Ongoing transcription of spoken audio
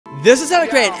This is how to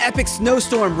create an epic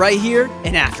snowstorm right here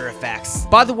in After Effects.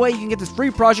 By the way, you can get this free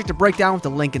project to break down with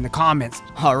the link in the comments.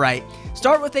 Alright,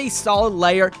 start with a solid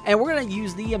layer, and we're going to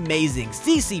use the amazing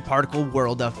CC Particle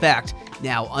World effect.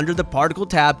 Now, under the Particle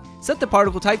tab, set the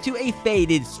particle type to a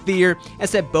faded sphere, and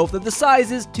set both of the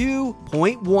sizes to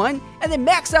 0.1, and then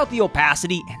max out the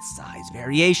opacity and size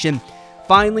variation.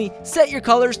 Finally, set your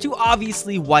colors to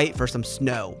obviously white for some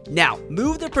snow. Now,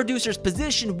 move the producer's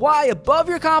position Y above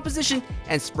your composition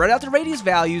and spread out the radius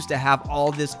values to have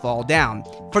all this fall down.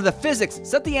 For the physics,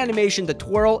 set the animation to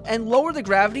twirl and lower the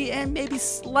gravity and maybe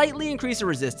slightly increase the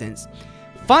resistance.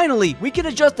 Finally, we can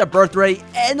adjust the birth rate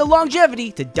and the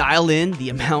longevity to dial in the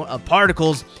amount of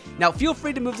particles. Now, feel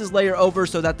free to move this layer over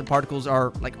so that the particles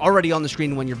are already on the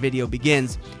screen when your video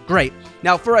begins. Great.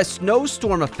 Now, for a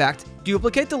snowstorm effect,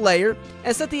 duplicate the layer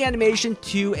and set the animation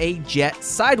to a jet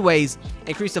sideways.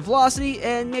 Increase the velocity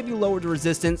and maybe lower the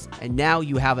resistance, and now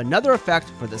you have another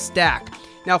effect for the stack.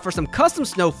 Now, for some custom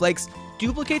snowflakes,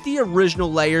 duplicate the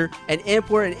original layer and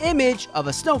import an image of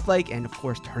a snowflake and of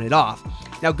course turn it off.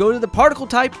 Now go to the particle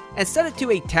type and set it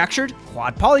to a textured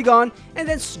quad polygon, and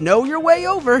then snow your way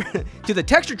over to the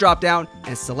texture dropdown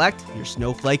and select your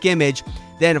snowflake image.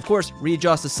 Then of course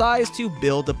readjust the size to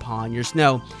build upon your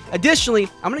snow. Additionally,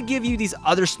 I'm going to give you these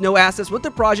other snow assets with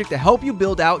the project to help you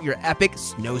build out your epic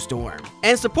snowstorm.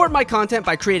 And support my content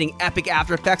by creating epic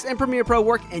After Effects and Premiere Pro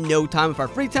work in no time with our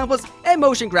free templates and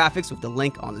motion graphics with the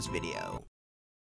link on this video.